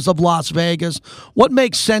rumors of Las Vegas? What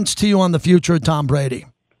makes sense to you on the future of Tom Brady?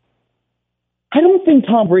 I don't think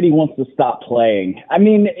Tom Brady wants to stop playing. I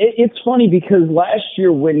mean, it's funny because last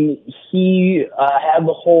year when he had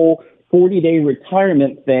the whole 40-day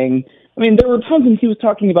retirement thing, I mean, there were times when he was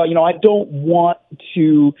talking about, I don't want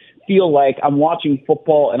to feel like I'm watching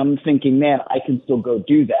football and I'm thinking, man, I can still go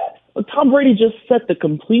do that. But Tom Brady just set the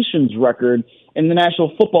completions record in the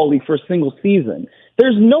National Football League for a single season.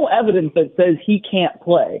 There's no evidence that says he can't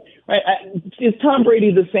play. Right? Is Tom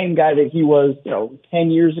Brady the same guy that he was,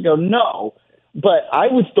 10 years ago? No. But I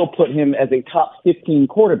would still put him as a top 15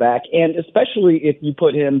 quarterback, and especially if you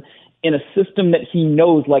put him in a system that he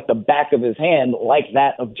knows like the back of his hand, like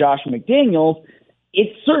that of Josh McDaniels,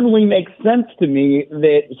 it certainly makes sense to me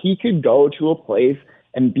that he could go to a place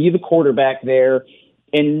and be the quarterback there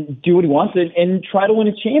and do what he wants and try to win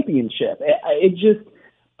a championship.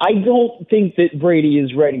 I don't think that Brady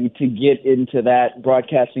is ready to get into that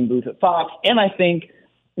broadcasting booth at Fox. And I think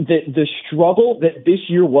that the struggle that this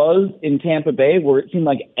year was in Tampa Bay, where it seemed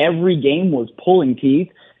like every game was pulling teeth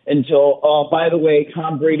until, by the way,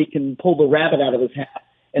 Tom Brady can pull the rabbit out of his hat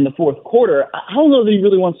in the fourth quarter. I don't know that he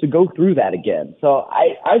really wants to go through that again. So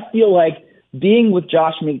I feel like being with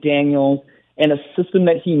Josh McDaniels and a system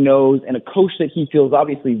that he knows and a coach that he feels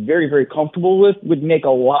obviously very, very comfortable with would make a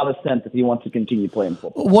lot of sense if he wants to continue playing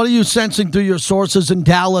football. What are you sensing through your sources in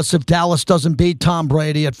Dallas? If Dallas doesn't beat Tom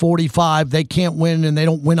Brady at 45, they can't win and they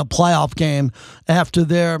don't win a playoff game after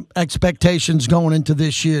their expectations going into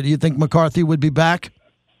this year. Do you think McCarthy would be back?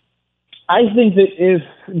 I think that if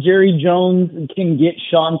Jerry Jones can get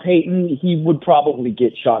Sean Payton, he would probably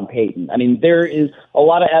get Sean Payton. I mean, there is a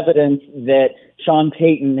lot of evidence that Sean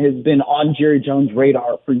Payton has been on Jerry Jones'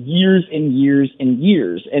 radar for years and years and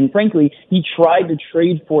years. And frankly, he tried to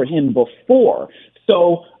trade for him before.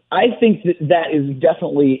 So I think that is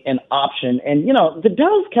definitely an option. And, the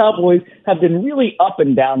Dallas Cowboys have been really up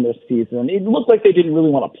and down this season. It looked like they didn't really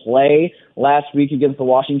want to play last week against the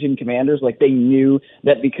Washington Commanders. Like they knew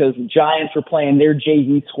that because the Giants were playing their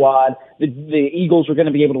JV squad, the Eagles were going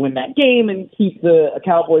to be able to win that game and keep the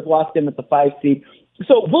Cowboys locked in at the 5 seed.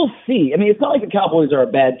 So we'll see. I mean, it's not like the Cowboys are a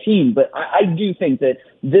bad team, but I do think that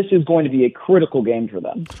this is going to be a critical game for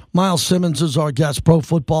them. Myles Simmons is our guest, Pro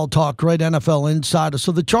Football Talk, great NFL insider.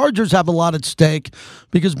 So the Chargers have a lot at stake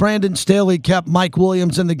because Brandon Staley kept Mike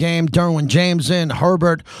Williams in the game, Derwin James in,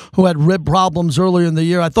 Herbert, who had rib problems earlier in the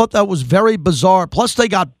year. I thought that was very bizarre. Plus, they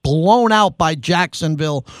got blown out by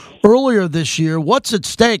Jacksonville earlier this year. What's at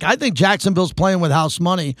stake? I think Jacksonville's playing with house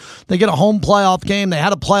money. They get a home playoff game. They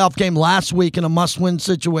had a playoff game last week in a must-win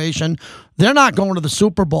situation. They're not going to the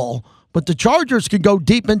Super Bowl. But the Chargers could go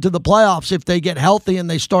deep into the playoffs if they get healthy and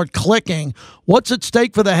they start clicking. What's at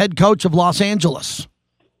stake for the head coach of Los Angeles?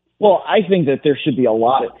 Well, I think that there should be a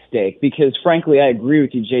lot at stake because, frankly, I agree with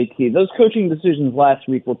you, JT. Those coaching decisions last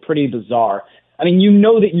week were pretty bizarre. I mean, you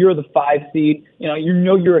know that you're the 5 seed. You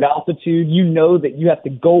know you're at altitude. You know that you have to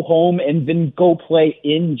go home and then go play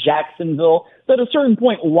in Jacksonville. So at a certain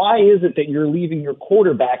point, why is it that you're leaving your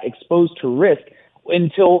quarterback exposed to risk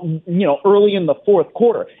until, early in the fourth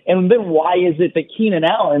quarter? And then why is it that Keenan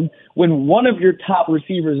Allen, when one of your top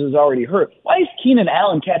receivers is already hurt, why is Keenan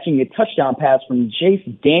Allen catching a touchdown pass from Chase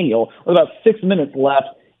Daniel with about 6 minutes left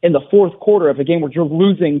in the fourth quarter of a game where you're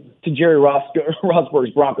losing to Jerry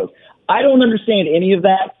Rossburg's Broncos? I don't understand any of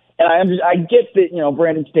that. And I get that,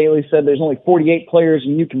 Brandon Staley said there's only 48 players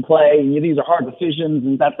and you can play and these are hard decisions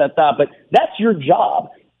and that. But that's your job.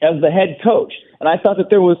 as the head coach. And I thought that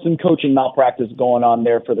there was some coaching malpractice going on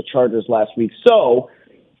there for the Chargers last week. So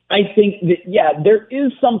I think that, there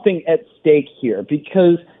is something at stake here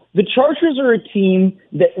because the Chargers are a team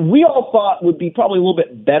that we all thought would be probably a little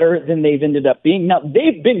bit better than they've ended up being. Now,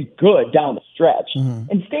 they've been good down the stretch,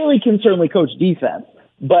 and Staley can certainly coach defense.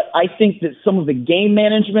 But I think that some of the game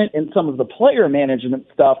management and some of the player management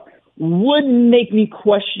stuff would make me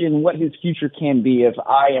question what his future can be if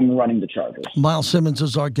I am running the Chargers. Myles Simmons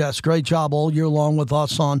is our guest. Great job all year long with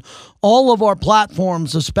us on all of our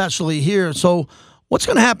platforms, especially here. So what's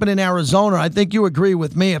going to happen in Arizona? I think you agree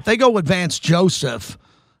with me. If they go with Vance Joseph,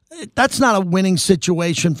 that's not a winning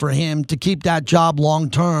situation for him to keep that job long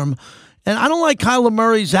term. And I don't like Kyler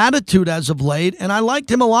Murray's attitude as of late, and I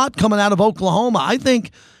liked him a lot coming out of Oklahoma. I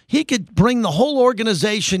think he could bring the whole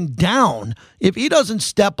organization down if he doesn't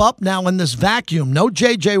step up now in this vacuum. No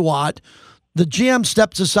J.J. Watt. The GM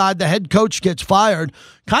steps aside. The head coach gets fired.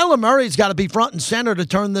 Kyler Murray's got to be front and center to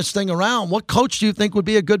turn this thing around. What coach do you think would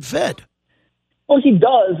be a good fit? Well, he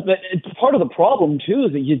does, but part of the problem, too,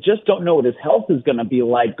 is that you just don't know what his health is going to be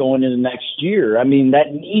like going into next year. I mean,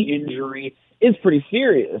 that knee injury is pretty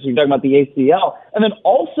serious. You're talking about the ACL. And then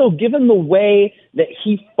also, given the way that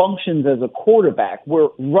he functions as a quarterback, where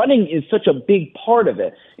running is such a big part of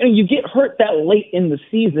it, you get hurt that late in the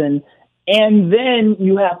season, and then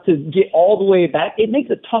you have to get all the way back. It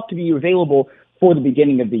makes it tough to be available for the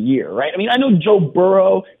beginning of the year, right? I mean, I know Joe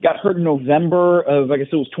Burrow got hurt in November of, I guess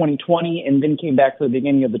it was 2020, and then came back for the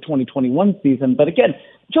beginning of the 2021 season. But again,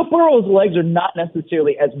 Joe Burrow's legs are not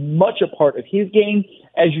necessarily as much a part of his game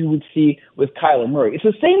as you would see with Kyler Murray. It's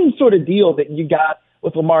the same sort of deal that you got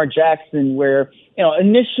with Lamar Jackson where,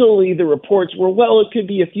 initially the reports were, well, it could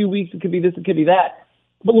be a few weeks, it could be this, it could be that.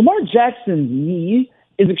 But Lamar Jackson's knee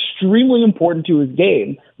is extremely important to his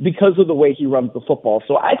game because of the way he runs the football.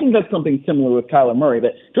 So I think that's something similar with Kyler Murray.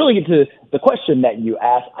 But to really get to the question that you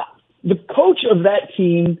asked, the coach of that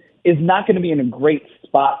team is not going to be in a great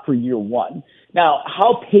spot for year one. Now,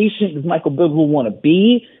 how patient does Michael Bidwill want to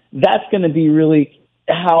be? That's going to be really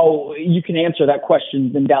how you can answer that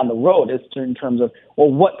question then down the road as to in terms of,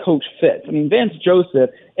 well, what coach fits? I mean, Vance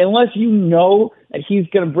Joseph, unless you know that he's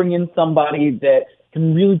going to bring in somebody that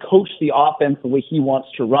can really coach the offense the way he wants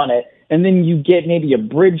to run it, and then you get maybe a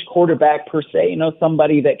bridge quarterback per se,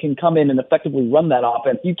 somebody that can come in and effectively run that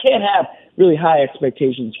offense. You can't have really high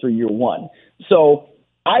expectations for year one. So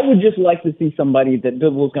I would just like to see somebody that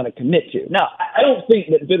Bidwill is going to commit to. Now, I don't think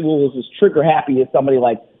that Bidwill is as trigger happy as somebody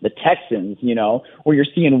like the Texans, where you're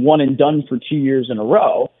seeing one and done for 2 years in a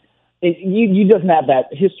row. He doesn't have that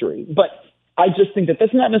history. But I just think that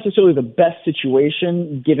that's not necessarily the best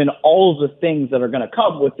situation given all of the things that are going to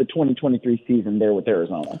come with the 2023 season there with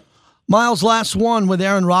Arizona. Myles, last one with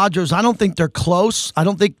Aaron Rodgers. I don't think they're close. I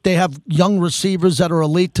don't think they have young receivers that are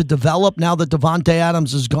elite to develop now that Davante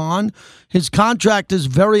Adams is gone. His contract is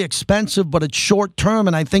very expensive, but it's short term,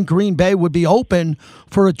 and I think Green Bay would be open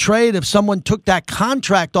for a trade if someone took that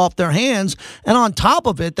contract off their hands, and on top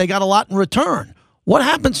of it, they got a lot in return. What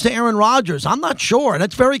happens to Aaron Rodgers? I'm not sure.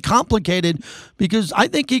 That's very complicated because I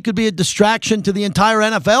think he could be a distraction to the entire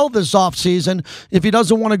NFL this offseason if he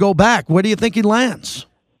doesn't want to go back. Where do you think he lands?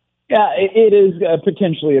 Yeah, it is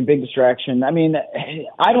potentially a big distraction. I mean,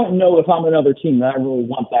 I don't know if I'm another team that I really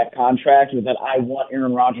want that contract or that I want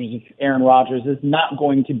Aaron Rodgers if Aaron Rodgers is not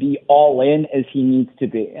going to be all in as he needs to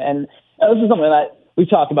be. And this is something that we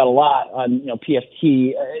talk about a lot on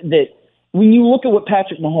PFT, that when you look at what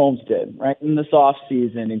Patrick Mahomes did, right, in this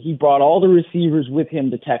offseason, and he brought all the receivers with him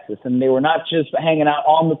to Texas, and they were not just hanging out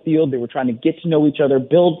on the field, they were trying to get to know each other,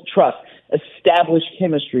 build trust, establish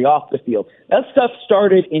chemistry off the field. That stuff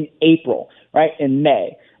started in April, right, in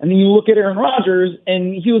May. And then you look at Aaron Rodgers,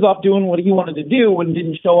 and he was off doing what he wanted to do and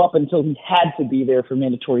didn't show up until he had to be there for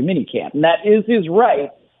mandatory minicamp. And that is his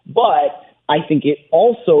right, but I think it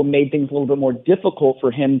also made things a little bit more difficult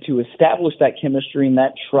for him to establish that chemistry and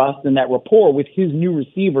that trust and that rapport with his new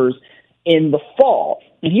receivers in the fall.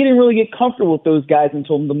 And he didn't really get comfortable with those guys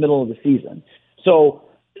until the middle of the season. So,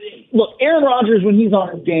 look, Aaron Rodgers, when he's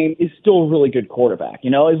on his game, is still a really good quarterback.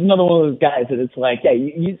 He's another one of those guys that it's like, yeah,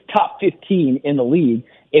 he's top 15 in the league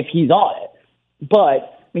if he's on it.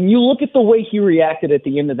 But when you look at the way he reacted at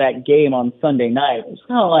the end of that game on Sunday night, it's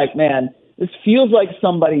kind of like, man, this feels like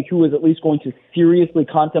somebody who is at least going to seriously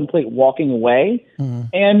contemplate walking away. Mm-hmm.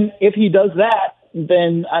 And if he does that,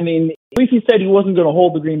 then, I mean, at least he said he wasn't going to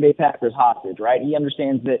hold the Green Bay Packers hostage, right? He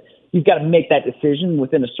understands that he's got to make that decision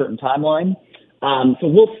within a certain timeline. So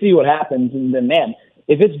we'll see what happens. And then, man,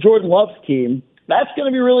 if it's Jordan Love's team, that's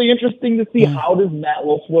going to be really interesting to see how does Matt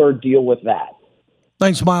LaFleur deal with that.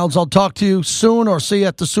 Thanks, Miles. I'll talk to you soon or see you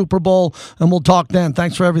at the Super Bowl, and we'll talk then.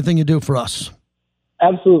 Thanks for everything you do for us.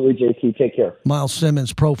 Absolutely, JT. Take care. Miles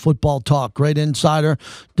Simmons, Pro Football Talk. Great insider,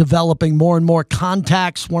 developing more and more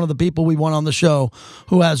contacts. One of the people we want on the show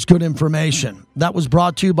who has good information. That was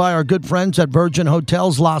brought to you by our good friends at Virgin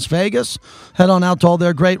Hotels Las Vegas. Head on out to all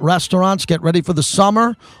their great restaurants. Get ready for the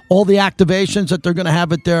summer. All the activations that they're going to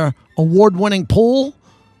have at their award-winning pool.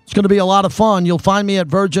 It's going to be a lot of fun. You'll find me at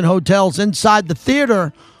Virgin Hotels inside the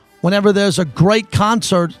theater whenever there's a great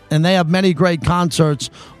concert, and they have many great concerts.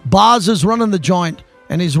 Boz is running the joint,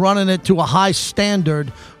 and he's running it to a high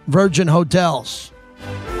standard. Virgin Hotels.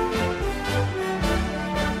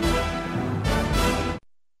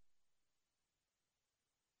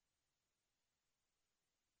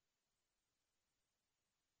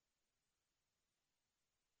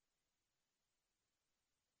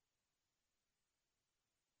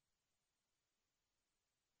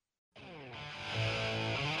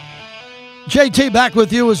 JT back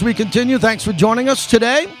with you as we continue. Thanks for joining us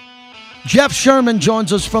today. Jeff Sherman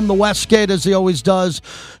joins us from the Westgate, as he always does.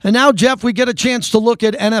 And now, Jeff, we get a chance to look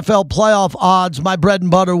at NFL playoff odds, my bread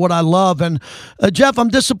and butter, what I love. And, Jeff, I'm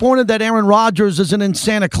disappointed that Aaron Rodgers isn't in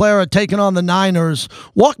Santa Clara taking on the Niners.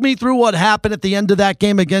 Walk me through what happened at the end of that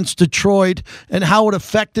game against Detroit and how it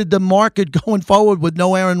affected the market going forward with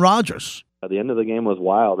no Aaron Rodgers. The end of the game was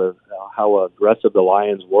wild, how aggressive the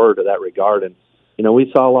Lions were to that regard. And,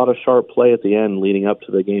 we saw a lot of sharp play at the end leading up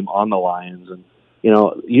to the game on the Lions. And,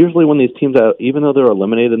 usually when these teams, even though they're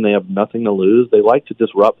eliminated and they have nothing to lose, they like to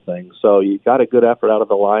disrupt things. So you got a good effort out of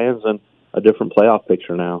the Lions and a different playoff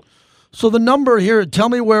picture now. So the number here, tell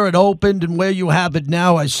me where it opened and where you have it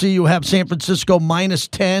now. I see you have San Francisco minus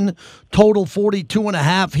 10, total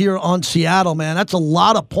 42.5 here on Seattle, man. That's a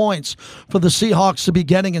lot of points for the Seahawks to be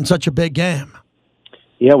getting in such a big game.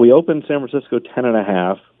 Yeah, we opened San Francisco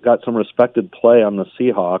 10.5, got some respected play on the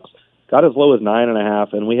Seahawks, got as low as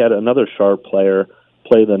 9.5, and we had another sharp player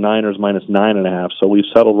play the Niners minus 9.5. So we've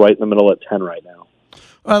settled right in the middle at 10 right now.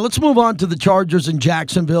 All right, let's move on to the Chargers in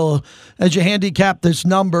Jacksonville. As you handicap this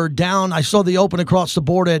number down, I saw the open across the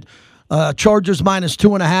board at Chargers minus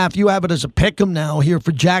 2.5. You have it as a pick 'em now here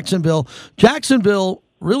for Jacksonville. Jacksonville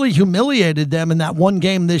really humiliated them in that one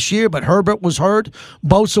game this year, but Herbert was hurt.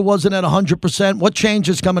 Bosa wasn't at 100%. What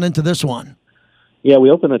changes coming into this one? Yeah,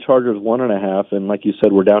 we opened the Chargers 1.5, and like you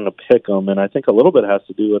said, we're down to pick 'em, and I think a little bit has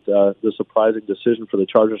to do with the surprising decision for the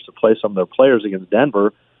Chargers to play some of their players against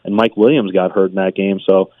Denver, and Mike Williams got hurt in that game,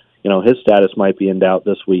 so his status might be in doubt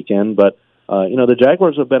this weekend. But the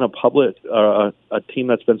Jaguars have been a team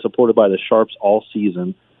that's been supported by the Sharps all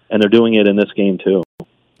season, and they're doing it in this game too.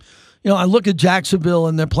 I look at Jacksonville,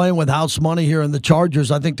 and they're playing with house money here, and the Chargers,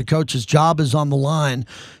 I think the coach's job is on the line.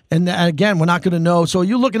 And again, we're not going to know. So are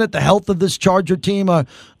you looking at the health of this Charger team?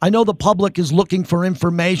 I know the public is looking for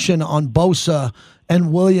information on Bosa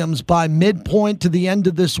and Williams by midpoint to the end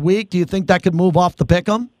of this week. Do you think that could move off the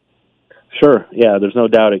pick'em? Sure. Yeah, there's no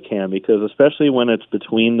doubt it can, because especially when it's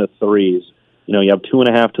between the threes, you have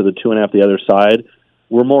 2.5 to the 2.5 the other side.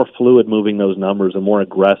 We're more fluid moving those numbers and more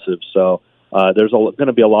aggressive. So there's going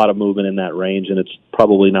to be a lot of movement in that range, and it's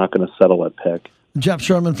probably not going to settle at pick. Jeff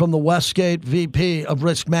Sherman from the Westgate, VP of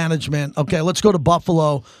Risk Management. Okay, let's go to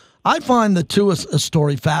Buffalo. I find the Tua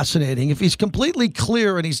story fascinating. If he's completely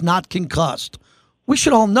clear and he's not concussed, we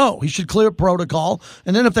should all know he should clear protocol.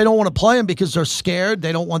 And then if they don't want to play him because they're scared,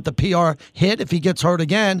 they don't want the PR hit if he gets hurt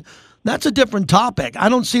again, that's a different topic. I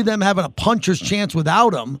don't see them having a puncher's chance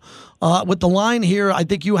without him. With the line here, I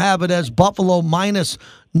think you have it as Buffalo minus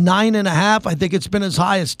 9.5. I think it's been as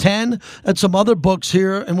high as 10 at some other books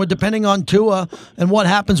here. And we're depending on Tua and what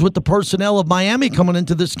happens with the personnel of Miami coming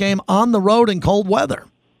into this game on the road in cold weather.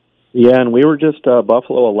 Yeah, and we were just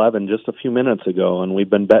Buffalo 11 just a few minutes ago, and we've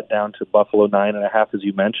been bet down to Buffalo 9.5, as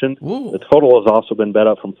you mentioned. Ooh. The total has also been bet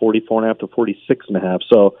up from 44.5 to 46.5.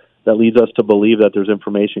 So that leads us to believe that there's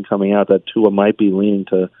information coming out that Tua might be leaning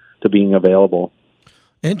to being available.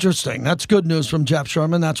 Interesting. That's good news from Jeff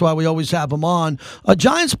Sherman. That's why we always have him on.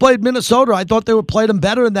 Giants played Minnesota. I thought they would played them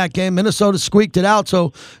better in that game. Minnesota squeaked it out.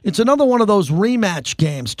 So it's another one of those rematch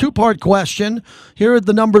games. Two-part question. Here are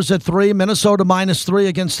the numbers at 3. Minnesota minus 3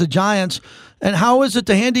 against the Giants. And how is it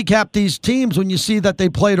to handicap these teams when you see that they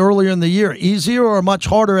played earlier in the year? Easier or much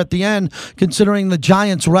harder at the end, considering the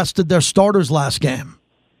Giants rested their starters last game?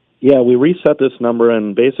 Yeah, we reset this number,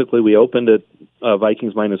 and basically we opened it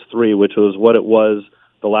Vikings minus 3, which was what it was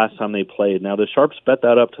the last time they played. Now, the Sharps bet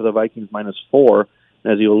that up to the Vikings minus 4.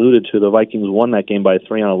 And as you alluded to, the Vikings won that game by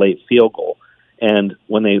 3 on a late field goal. And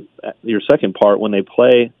when your second part, when they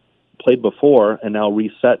played before and now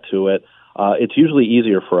reset to it, it's usually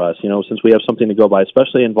easier for us, since we have something to go by,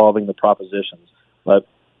 especially involving the propositions. But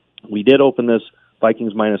we did open this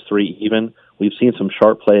Vikings -3 even. We've seen some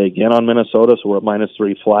sharp play again on Minnesota, so we're at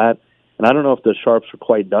 -3 flat. And I don't know if the Sharps are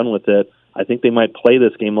quite done with it. I think they might play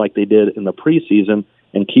this game like they did in the preseason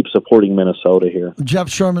and keep supporting Minnesota here. Jeff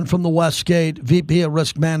Sherman from the Westgate, VP of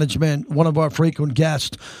Risk Management, one of our frequent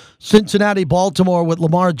guests. Cincinnati, Baltimore with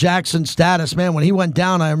Lamar Jackson's status. Man, when he went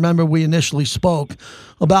down, I remember we initially spoke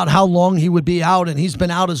about how long he would be out, and he's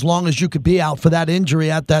been out as long as you could be out for that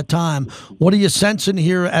injury at that time. What are you sensing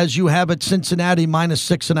here as you have it Cincinnati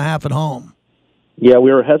 -6.5 at home? Yeah,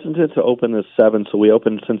 we were hesitant to open this 7, so we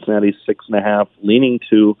opened Cincinnati 6.5, leaning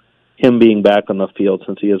to him being back on the field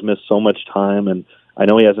since he has missed so much time, and I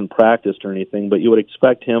know he hasn't practiced or anything, but you would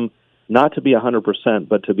expect him not to be 100%,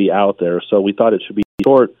 but to be out there. So we thought it should be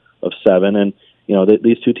short of 7, and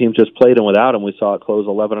these two teams just played, and without him, we saw it close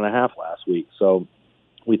 11.5 last week. So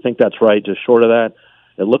we think that's right, just short of that.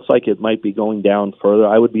 It looks like it might be going down further.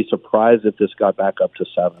 I would be surprised if this got back up to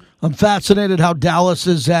 7. I'm fascinated how Dallas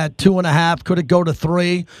is at 2.5. Could it go to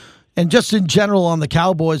 3? And just in general on the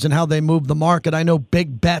Cowboys and how they move the market. I know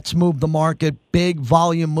big bets move the market, big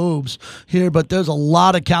volume moves here, but there's a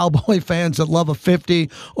lot of Cowboy fans that love a 50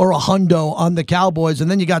 or a hundo on the Cowboys. And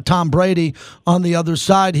then you got Tom Brady on the other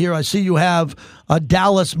side here. I see you have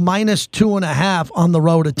Dallas -2.5 on the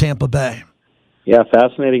road at Tampa Bay. Yeah,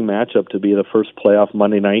 fascinating matchup to be the first playoff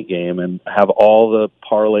Monday night game and have all the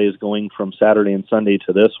parlays going from Saturday and Sunday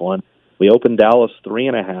to this one. We opened Dallas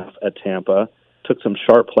 3.5 at Tampa. Took some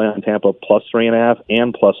sharp play on Tampa +3.5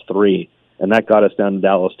 and +3, and that got us down to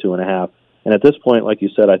Dallas 2.5. And at this point, like you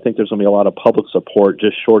said, I think there's going to be a lot of public support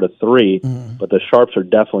just short of 3, but the Sharps are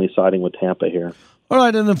definitely siding with Tampa here. All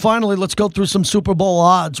right, and then finally, let's go through some Super Bowl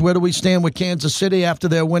odds. Where do we stand with Kansas City after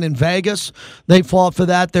their win in Vegas? They fought for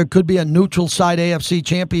that. There could be a neutral side AFC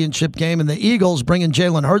championship game, and the Eagles bringing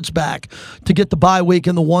Jalen Hurts back to get the bye week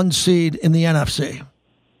and the 1 seed in the NFC.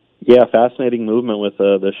 Yeah, fascinating movement with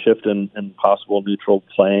the shift in possible neutral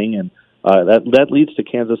playing, and that leads to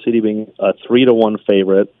Kansas City being a 3-1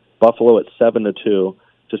 favorite, Buffalo at 7-2,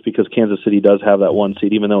 just because Kansas City does have that 1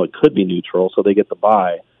 seed, even though it could be neutral, so they get the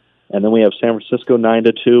bye. And then we have San Francisco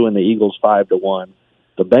 9-2 and the Eagles 5-1.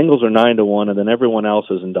 The Bengals are 9-1, and then everyone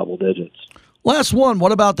else is in double digits. Last one,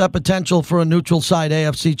 what about that potential for a neutral side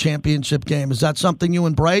AFC championship game? Is that something you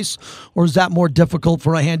embrace, or is that more difficult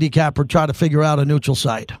for a handicapper to try to figure out a neutral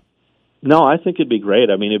site? No, I think it'd be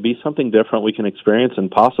great. I mean, it'd be something different we can experience,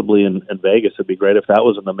 and possibly in Vegas it'd be great if that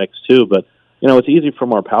was in the mix too. But, it's easy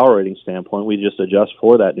from our power rating standpoint. We just adjust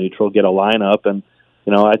for that neutral, get a lineup, and,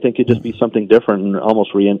 I think it'd just be something different and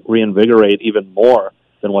almost reinvigorate even more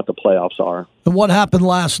than what the playoffs are. And what happened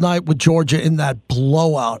last night with Georgia in that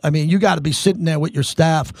blowout? I mean, you got to be sitting there with your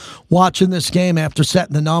staff watching this game after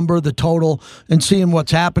setting the number, the total, and seeing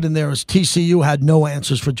what's happening there as TCU had no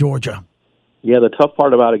answers for Georgia. Yeah, the tough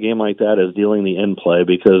part about a game like that is dealing the in-play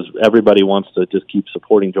because everybody wants to just keep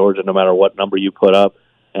supporting Georgia no matter what number you put up,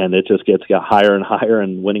 and it just gets higher and higher,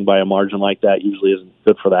 and winning by a margin like that usually isn't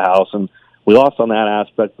good for the house. And we lost on that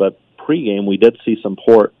aspect, but pregame we did see some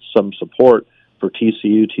support for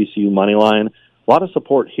TCU money line. A lot of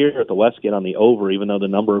support here at the Westgate on the over, even though the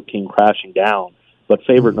number came crashing down. But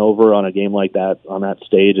favorite and over on a game like that on that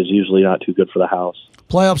stage is usually not too good for the house.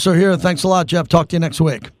 Playoffs are here. Thanks a lot, Jeff. Talk to you next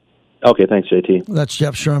week. Okay, thanks, JT. That's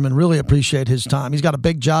Jeff Sherman. Really appreciate his time. He's got a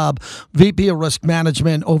big job, VP of Risk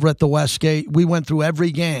Management over at the Westgate. We went through every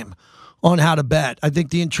game on how to bet. I think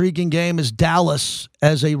the intriguing game is Dallas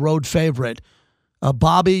as a road favorite.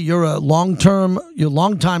 Bobby, you're a long-time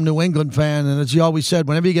New England fan, and as you always said,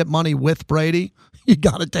 whenever you get money with Brady, you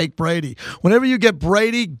got to take Brady. Whenever you get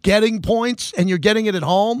Brady getting points and you're getting it at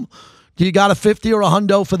home, do you got a 50 or a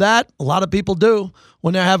hundo for that? A lot of people do.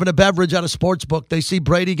 When they're having a beverage at a sports book, they see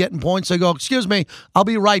Brady getting points. They go, excuse me, I'll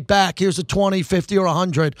be right back. Here's a 20, 50, or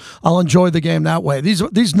 100. I'll enjoy the game that way.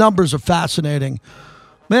 These numbers are fascinating.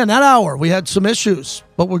 Man, that hour, we had some issues,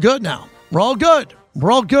 but we're good now. We're all good.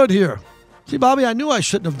 We're all good here. See, Bobby, I knew I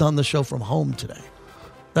shouldn't have done the show from home today.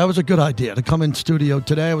 That was a good idea to come in studio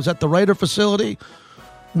today. I was at the Raider facility.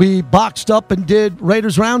 We boxed up and did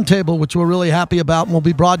Raiders Roundtable, which we're really happy about, and we'll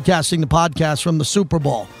be broadcasting the podcast from the Super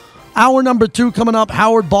Bowl. Hour number 2 coming up.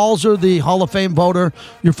 Howard Balzer, the Hall of Fame voter.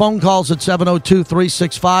 Your phone calls at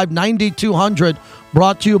 702-365-9200.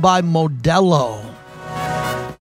 Brought to you by Modelo.